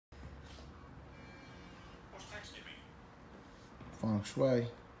feng shui.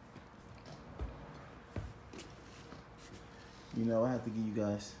 You know, I have to give you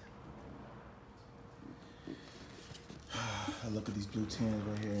guys a look at these blue tins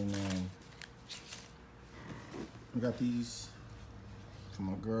right here, and we got these for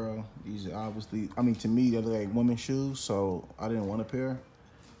my girl. These are obviously, I mean, to me, they're like women's shoes, so I didn't want a pair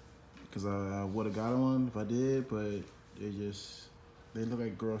because I would have got one if I did, but they look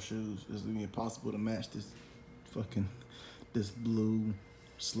like girl shoes. It's gonna be impossible to match this blue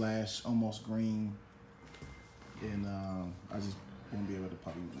 / almost green, and I just won't be able to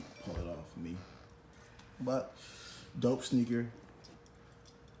probably pull it off for me. But dope sneaker.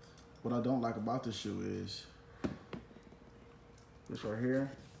 What I don't like about this shoe is this right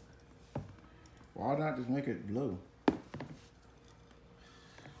here. Why not just make it blue?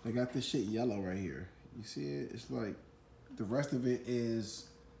 They got this shit yellow right here. You see it? It's like the rest of it is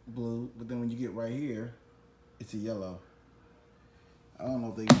blue, but then when you get right here, it's a yellow. I don't know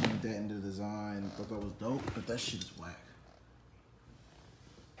if they put that into the design. I thought that was dope, but that shit is whack.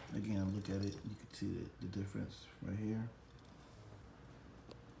 Again, look at it. You can see the difference right here.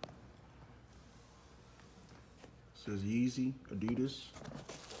 It says Yeezy, Adidas.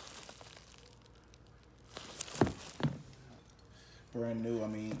 Brand new. I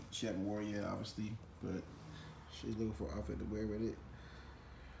mean, she haven't worn it yet, obviously, but she's looking for an outfit to wear with it.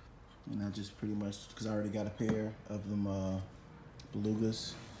 And I just pretty much, because I already got a pair of them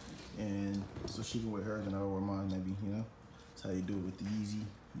belugas, and so she can wear hers and I'll wear mine, maybe, you know? That's how you do it with the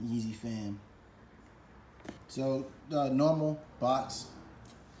Yeezy fam. So the normal box,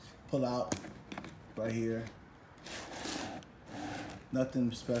 pull out right here.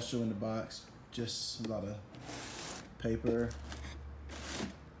 Nothing special in the box, just a lot of paper.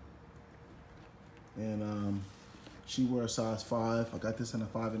 And she wore a size 5. I got this in a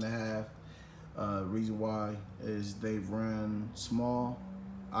 5.5. Reason why is they've run small.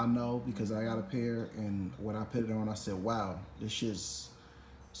 I know because I got a pair, and when I put it on, I said, wow, this shit's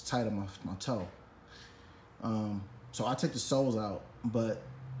tight on my toe. So I take the soles out, but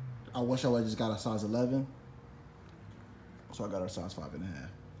I wish I would have just got a size 11. So I got her a size 5.5.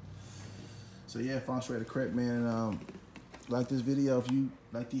 So yeah, feng shui the crib, man. Like this video if you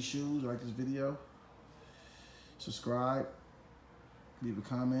like these shoes, like this video. Subscribe, leave a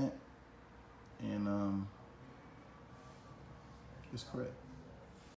comment, and it's correct.